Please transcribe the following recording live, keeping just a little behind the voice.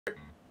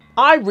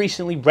I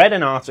recently read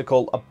an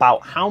article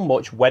about how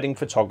much wedding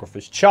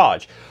photographers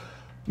charge.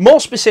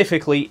 More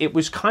specifically, it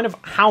was kind of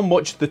how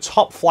much the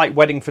top flight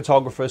wedding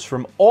photographers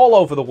from all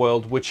over the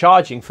world were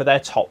charging for their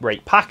top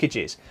rate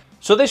packages.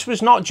 So this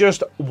was not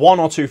just one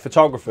or two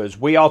photographers,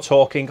 we are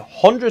talking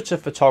hundreds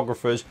of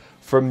photographers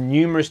from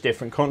numerous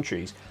different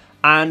countries.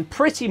 And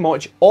pretty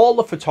much all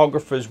the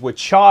photographers were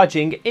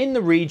charging in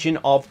the region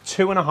of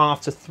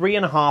 $2,500 to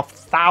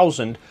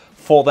 $3,500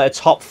 for their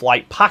top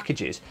flight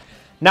packages.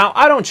 Now,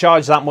 I don't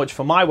charge that much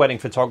for my wedding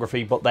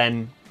photography, but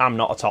then I'm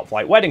not a top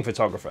flight wedding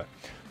photographer.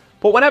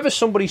 But whenever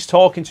somebody's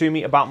talking to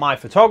me about my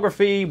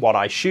photography, what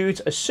I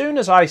shoot, as soon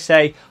as I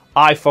say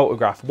I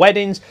photograph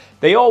weddings,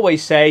 they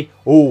always say,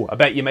 "Oh, I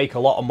bet you make a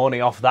lot of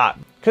money off that."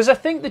 Because I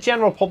think the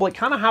general public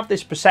kind of have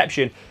this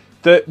perception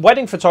that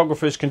wedding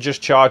photographers can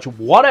just charge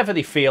whatever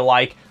they feel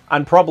like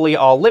and probably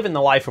are living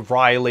the life of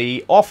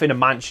Riley off in a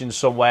mansion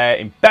somewhere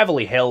in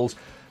Beverly Hills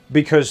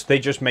because they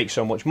just make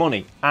so much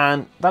money.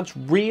 And that's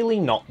really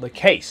not the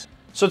case.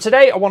 So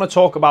today I want to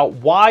talk about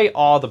why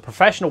are the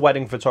professional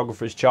wedding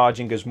photographers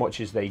charging as much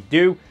as they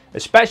do,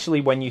 especially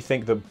when you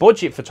think that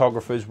budget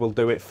photographers will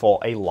do it for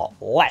a lot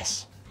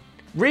less.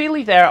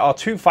 Really, there are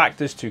two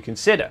factors to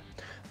consider.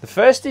 The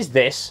first is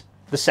this,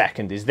 the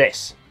second is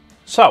this.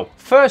 So,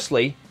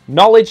 firstly,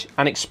 knowledge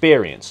and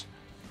experience.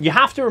 You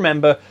have to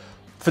remember,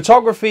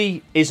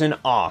 photography is an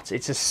art,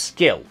 it's a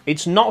skill.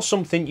 It's not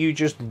something you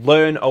just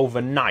learn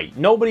overnight.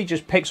 Nobody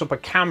just picks up a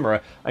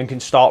camera and can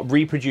start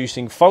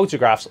reproducing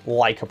photographs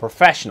like a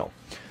professional.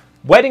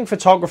 Wedding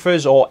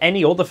photographers, or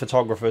any other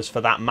photographers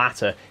for that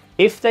matter,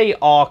 if they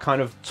are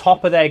kind of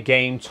top of their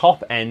game,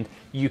 top end,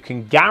 you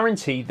can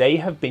guarantee they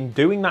have been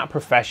doing that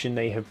profession,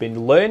 they have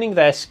been learning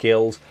their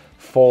skills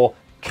for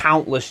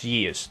countless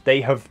years. They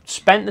have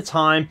spent the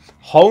time,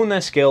 honed their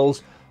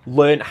skills,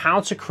 learned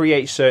how to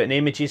create certain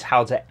images,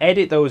 how to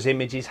edit those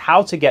images,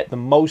 how to get the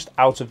most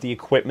out of the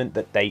equipment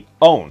that they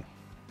own.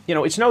 You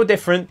know, it's no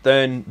different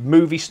than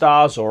movie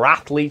stars or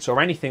athletes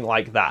or anything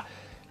like that.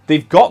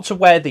 They've got to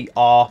where they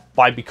are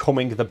by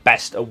becoming the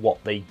best at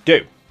what they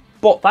do.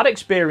 But that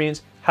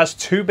experience has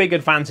two big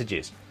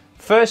advantages.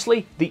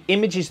 Firstly, the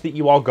images that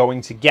you are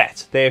going to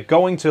get. They're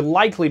going to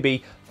likely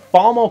be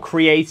far more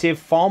creative,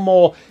 far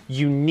more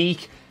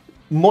unique,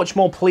 much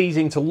more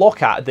pleasing to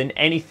look at than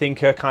anything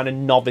a kind of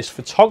novice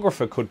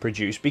photographer could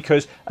produce,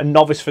 because a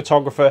novice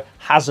photographer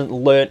hasn't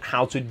learned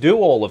how to do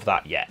all of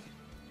that yet.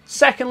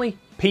 Secondly,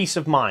 peace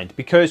of mind,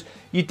 because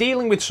you're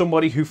dealing with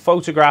somebody who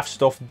photographs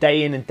stuff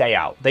day in and day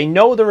out. They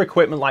know their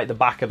equipment like the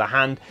back of the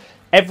hand.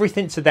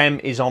 Everything to them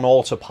is on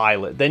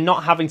autopilot. They're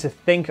not having to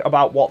think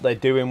about what they're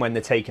doing when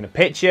they're taking a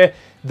picture.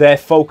 They're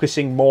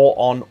focusing more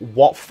on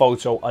what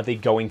photo are they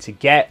going to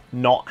get,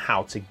 not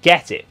how to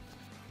get it.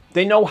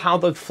 They know how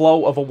the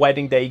flow of a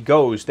wedding day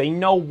goes. They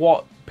know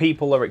what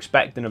people are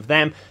expecting of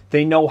them.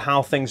 They know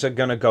how things are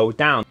going to go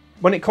down.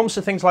 When it comes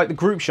to things like the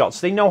group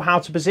shots, they know how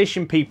to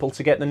position people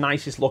to get the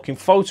nicest looking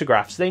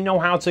photographs. They know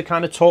how to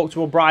kind of talk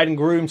to a bride and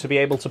groom to be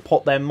able to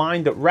put their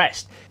mind at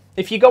rest.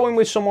 If you go in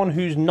with someone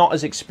who's not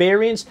as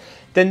experienced,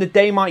 then the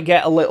day might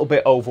get a little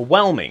bit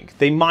overwhelming.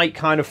 They might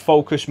kind of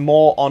focus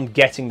more on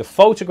getting the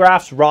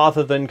photographs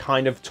rather than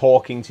kind of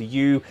talking to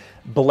you,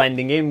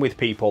 blending in with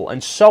people.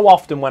 And so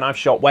often when I've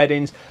shot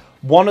weddings,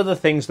 one of the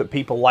things that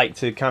people like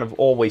to kind of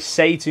always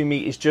say to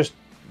me is just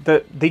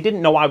that they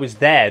didn't know I was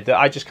there, that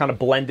I just kind of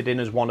blended in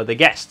as one of the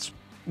guests.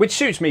 Which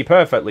suits me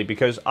perfectly,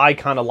 because I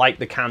kind of like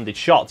the candid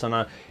shots,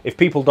 and if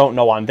people don't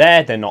know I'm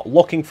there, they're not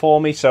looking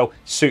for me, so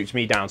suits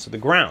me down to the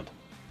ground.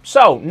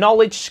 So,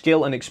 knowledge,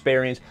 skill and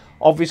experience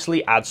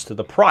obviously adds to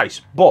the price,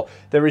 but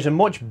there is a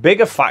much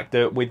bigger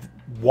factor with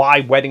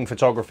why wedding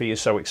photography is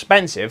so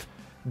expensive: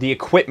 the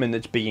equipment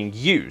that's being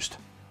used.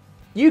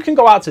 You can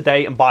go out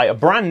today and buy a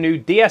brand new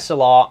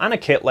DSLR and a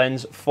kit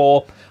lens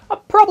for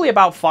probably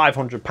about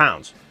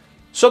 £500.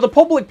 So the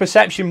public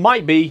perception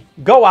might be,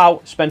 go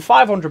out, spend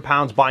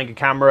 £500 buying a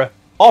camera,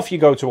 off you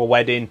go to a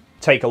wedding,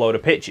 take a load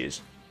of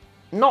pictures.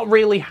 Not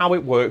really how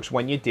it works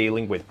when you're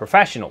dealing with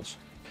professionals.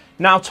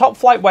 Now, top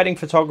flight wedding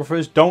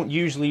photographers don't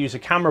usually use a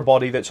camera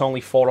body that's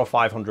only £400 or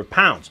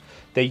 £500.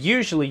 They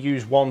usually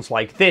use ones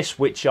like this,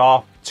 which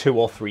are £2,000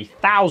 or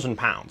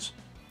 £3,000.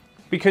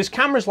 Because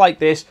cameras like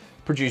this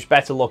produce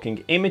better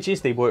looking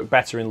images, they work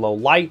better in low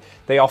light,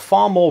 they are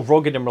far more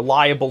rugged and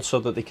reliable so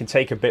that they can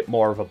take a bit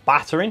more of a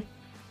battering.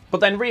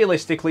 But then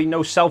realistically,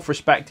 no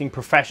self-respecting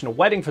professional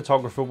wedding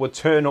photographer would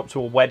turn up to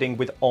a wedding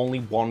with only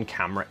one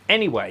camera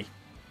anyway.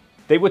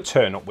 They would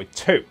turn up with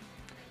two.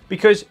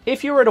 Because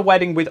if you're at a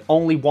wedding with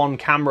only one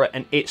camera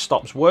and it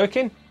stops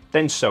working,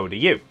 then so do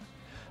you.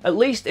 At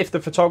least if the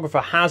photographer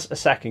has a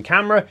second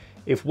camera,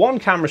 if one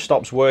camera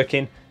stops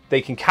working,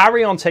 they can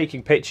carry on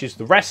taking pictures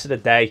the rest of the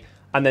day,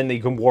 and then they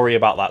can worry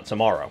about that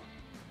tomorrow.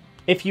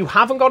 If you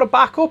haven't got a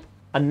backup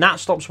and that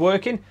stops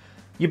working,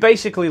 you're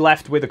basically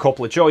left with a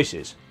couple of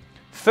choices.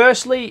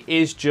 Firstly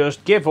is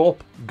just give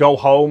up, go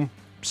home,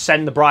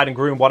 send the bride and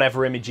groom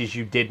whatever images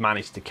you did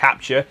manage to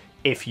capture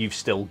if you've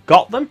still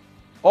got them.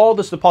 Or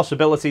there's the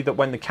possibility that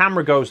when the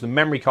camera goes, the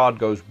memory card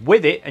goes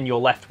with it and you're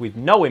left with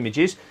no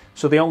images,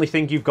 so the only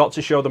thing you've got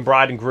to show the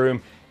bride and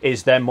groom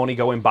is their money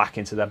going back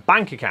into their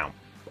bank account.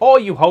 Or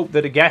you hope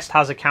that a guest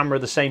has a camera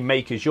the same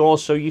make as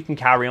yours so you can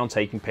carry on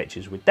taking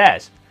pictures with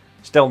theirs.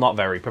 Still not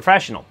very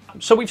professional.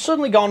 So we've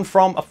suddenly gone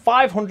from a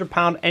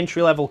 £500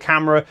 entry-level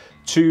camera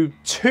to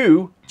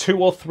two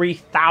or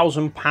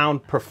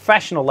 £3,000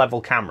 professional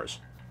level cameras.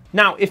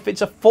 Now, if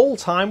it's a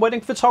full-time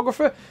wedding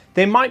photographer,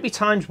 there might be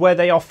times where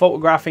they are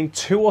photographing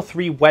 2 or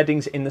 3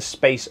 weddings in the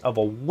space of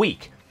a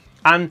week.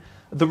 And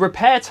the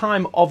repair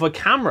time of a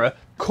camera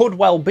could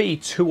well be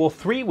 2 or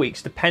 3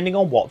 weeks depending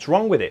on what's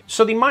wrong with it.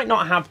 So they might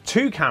not have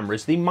 2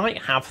 cameras, they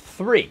might have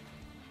 3.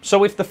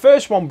 So if the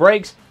first one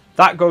breaks,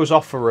 that goes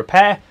off for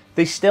repair,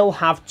 they still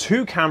have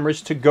 2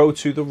 cameras to go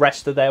to the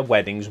rest of their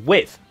weddings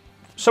with.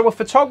 So a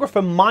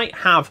photographer might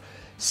have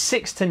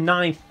 £6,000 to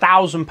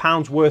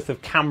 £9,000 worth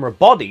of camera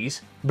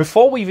bodies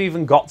before we've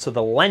even got to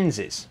the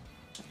lenses.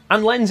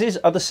 And lenses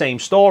are the same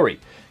story.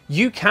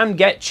 You can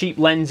get cheap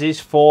lenses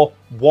for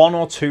 £100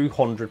 or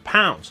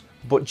 £200,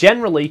 but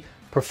generally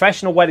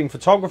professional wedding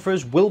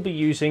photographers will be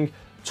using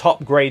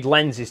top grade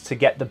lenses to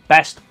get the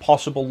best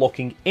possible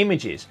looking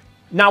images.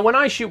 Now, when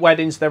I shoot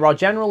weddings, there are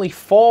generally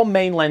 4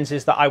 main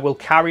lenses that I will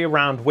carry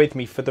around with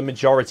me for the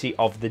majority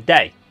of the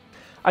day.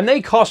 And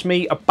they cost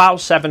me about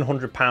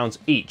 £700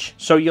 each.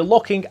 So you're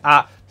looking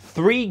at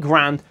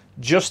 £3,000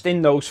 just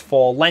in those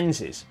 4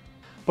 lenses.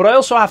 But I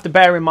also have to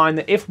bear in mind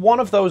that if one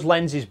of those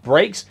lenses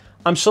breaks,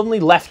 I'm suddenly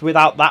left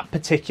without that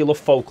particular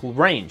focal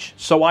range.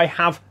 So I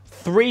have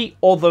 3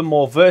 other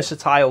more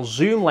versatile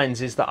zoom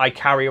lenses that I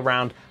carry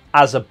around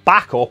as a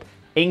backup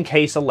in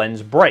case a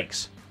lens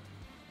breaks.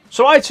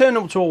 So I turn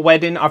up to a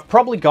wedding, I've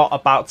probably got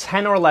about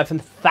 £10,000 or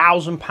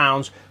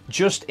 £11,000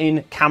 just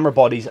in camera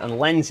bodies and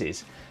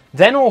lenses.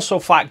 Then also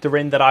factor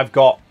in that I've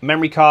got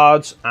memory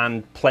cards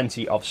and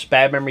plenty of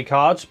spare memory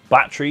cards,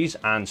 batteries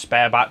and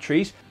spare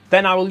batteries.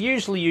 Then I will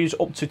usually use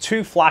up to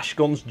 2 flash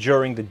guns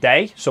during the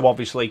day, so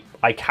obviously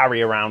I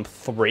carry around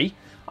 3.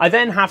 I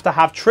then have to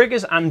have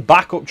triggers and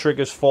backup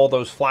triggers for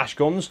those flash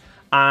guns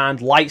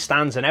and light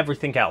stands and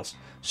everything else.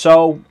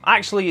 So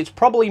actually it's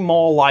probably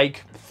more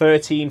like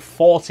 £13,000,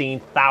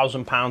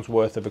 £14,000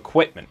 worth of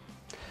equipment.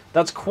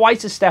 That's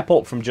quite a step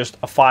up from just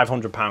a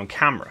 £500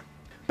 camera.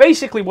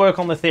 Basically work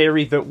on the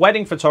theory that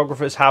wedding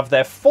photographers have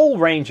their full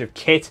range of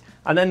kit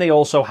and then they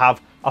also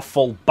have a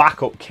full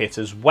backup kit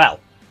as well.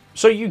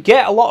 So you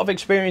get a lot of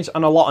experience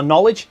and a lot of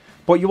knowledge,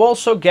 but you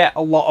also get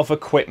a lot of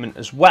equipment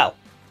as well.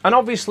 And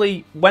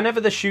obviously, whenever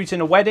they're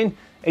shooting a wedding,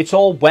 it's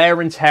all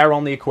wear and tear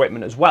on the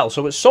equipment as well.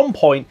 So at some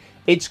point,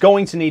 it's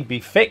going to need to be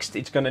fixed,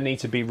 it's going to need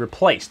to be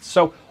replaced.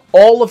 So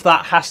all of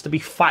that has to be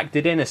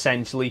factored in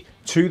essentially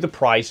to the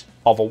price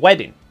of a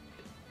wedding.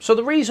 So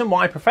the reason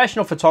why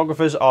professional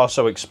photographers are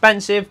so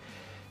expensive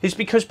is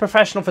because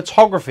professional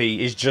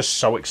photography is just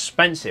so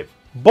expensive.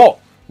 But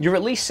you're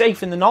at least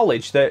safe in the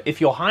knowledge that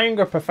if you're hiring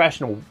a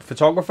professional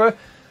photographer,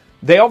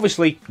 they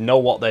obviously know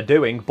what they're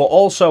doing, but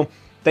also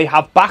they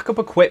have backup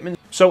equipment.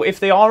 So if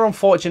they are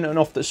unfortunate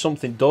enough that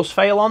something does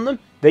fail on them,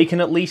 they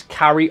can at least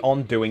carry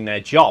on doing their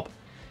job.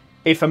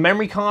 If a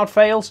memory card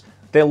fails,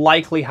 they'll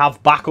likely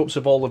have backups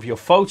of all of your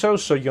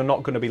photos, so you're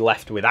not going to be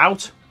left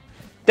without.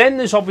 Then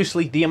there's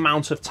obviously the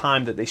amount of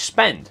time that they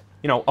spend.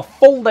 You know, a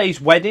full day's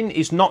wedding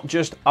is not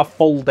just a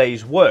full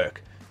day's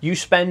work. You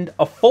spend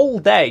a full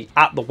day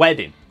at the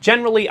wedding.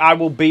 Generally, I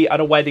will be at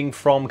a wedding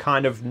from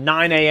kind of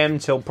 9 AM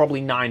till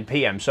probably 9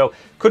 PM. So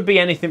could be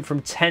anything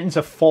from 10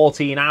 to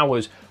 14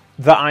 hours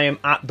that I am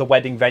at the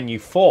wedding venue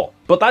for.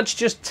 But that's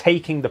just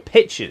taking the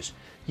pictures.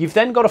 You've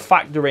then got to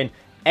factor in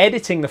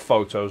editing the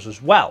photos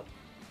as well.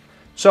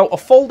 So a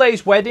full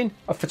day's wedding,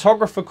 a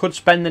photographer could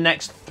spend the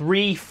next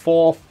 3,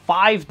 4,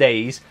 5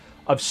 days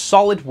of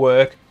solid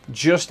work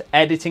just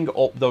editing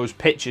up those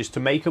pictures to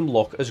make them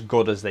look as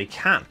good as they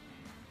can.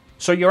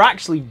 So you're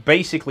actually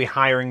basically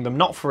hiring them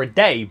not for a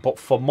day, but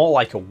for more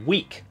like a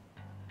week.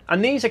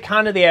 And these are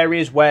kind of the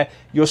areas where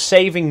you're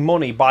saving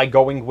money by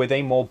going with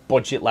a more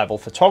budget level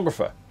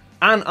photographer.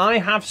 And I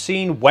have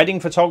seen wedding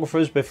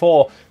photographers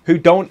before who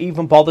don't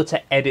even bother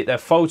to edit their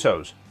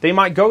photos. They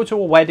might go to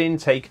a wedding,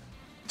 take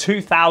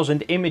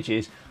 2,000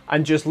 images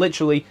and just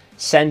literally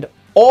send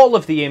all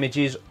of the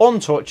images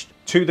untouched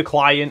to the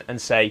client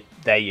and say,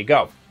 there you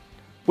go.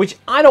 Which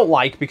I don't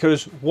like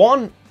because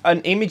one,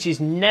 an image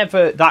is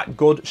never that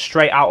good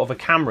straight out of a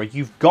camera.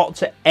 You've got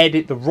to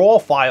edit the raw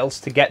files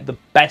to get the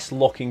best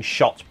looking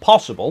shots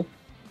possible.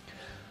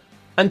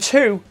 And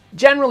 2,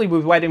 generally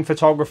with wedding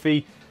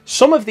photography,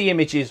 some of the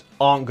images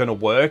aren't going to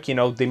work. You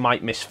know, they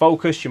might miss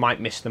focus, you might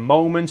miss the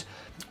moment,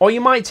 or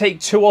you might take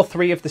 2 or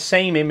 3 of the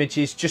same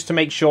images just to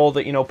make sure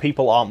that, you know,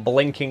 people aren't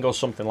blinking or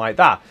something like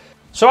that.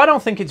 So I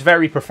don't think it's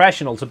very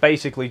professional to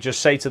basically just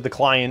say to the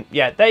client,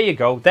 yeah, there you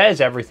go,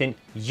 there's everything,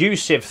 you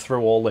sift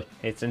through all of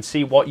it and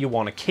see what you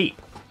want to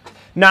keep.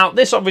 Now,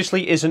 this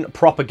obviously isn't a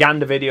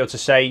propaganda video to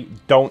say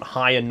don't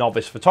hire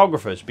novice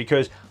photographers,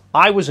 because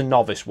I was a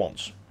novice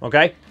once,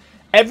 okay?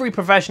 Every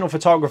professional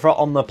photographer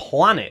on the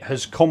planet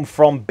has come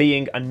from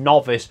being a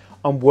novice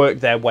and worked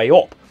their way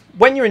up.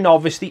 When you're a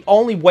novice, the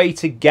only way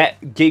to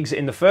get gigs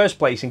in the first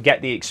place and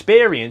get the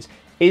experience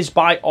is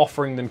by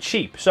offering them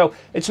cheap. So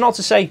it's not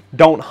to say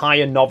don't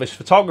hire novice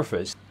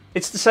photographers.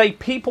 It's to say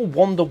people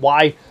wonder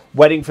why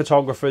wedding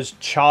photographers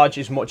charge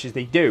as much as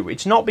they do.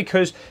 It's not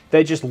because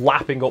they're just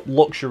lapping up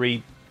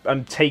luxury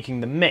and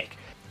taking the mick.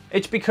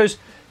 It's because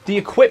the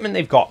equipment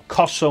they've got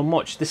costs so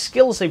much. The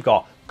skills they've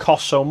got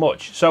cost so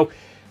much. So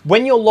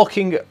when you're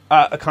looking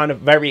at a kind of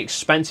very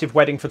expensive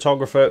wedding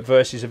photographer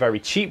versus a very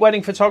cheap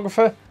wedding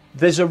photographer,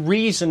 there's a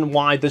reason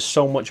why there's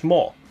so much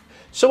more.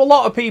 So a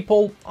lot of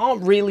people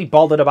aren't really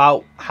bothered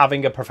about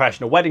having a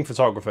professional wedding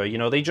photographer. You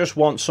know, they just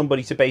want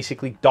somebody to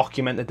basically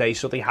document the day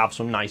so they have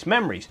some nice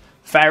memories.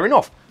 Fair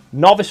enough.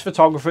 Novice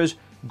photographers,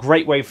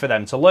 great way for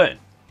them to learn.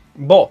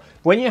 But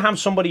when you have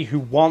somebody who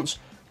wants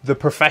the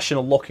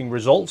professional looking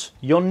results,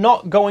 you're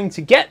not going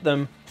to get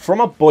them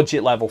from a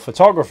budget level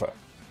photographer.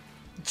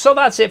 So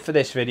that's it for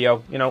this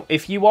video. You know,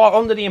 if you are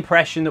under the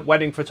impression that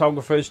wedding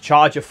photographers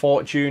charge a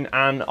fortune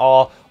and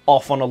are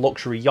off on a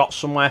luxury yacht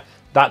somewhere,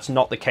 that's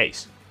not the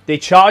case. They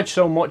charge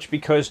so much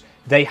because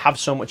they have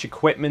so much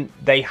equipment,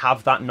 they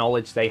have that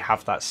knowledge, they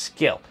have that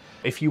skill.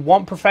 If you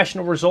want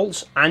professional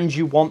results and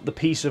you want the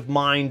peace of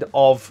mind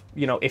of,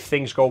 you know, if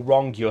things go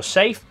wrong, you're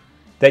safe,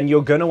 then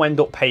you're going to end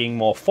up paying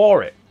more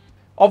for it.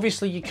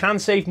 Obviously, you can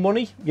save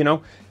money, you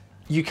know.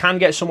 You can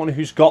get someone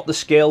who's got the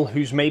skill,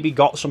 who's maybe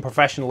got some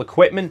professional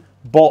equipment,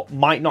 but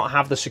might not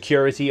have the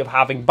security of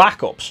having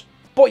backups.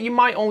 But you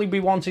might only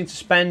be wanting to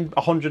spend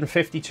 £150,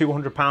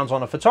 £200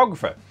 on a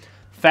photographer.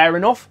 Fair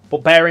enough,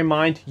 but bear in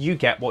mind, you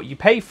get what you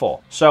pay for.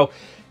 So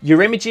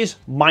your images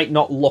might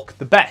not look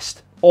the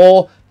best,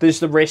 or there's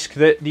the risk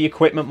that the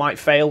equipment might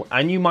fail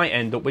and you might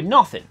end up with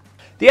nothing.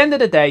 At the end of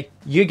the day,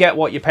 you get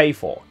what you pay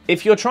for.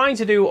 If you're trying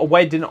to do a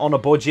wedding on a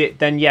budget,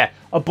 then yeah,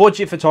 a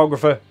budget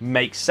photographer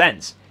makes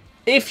sense.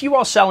 If you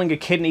are selling a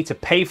kidney to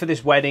pay for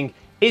this wedding,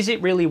 is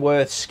it really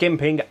worth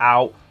skimping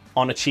out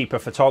on a cheaper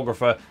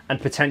photographer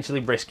and potentially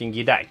risking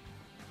your day?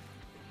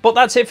 But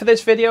that's it for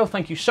this video.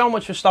 Thank you so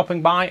much for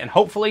stopping by, and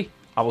hopefully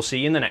I will see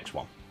you in the next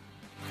one.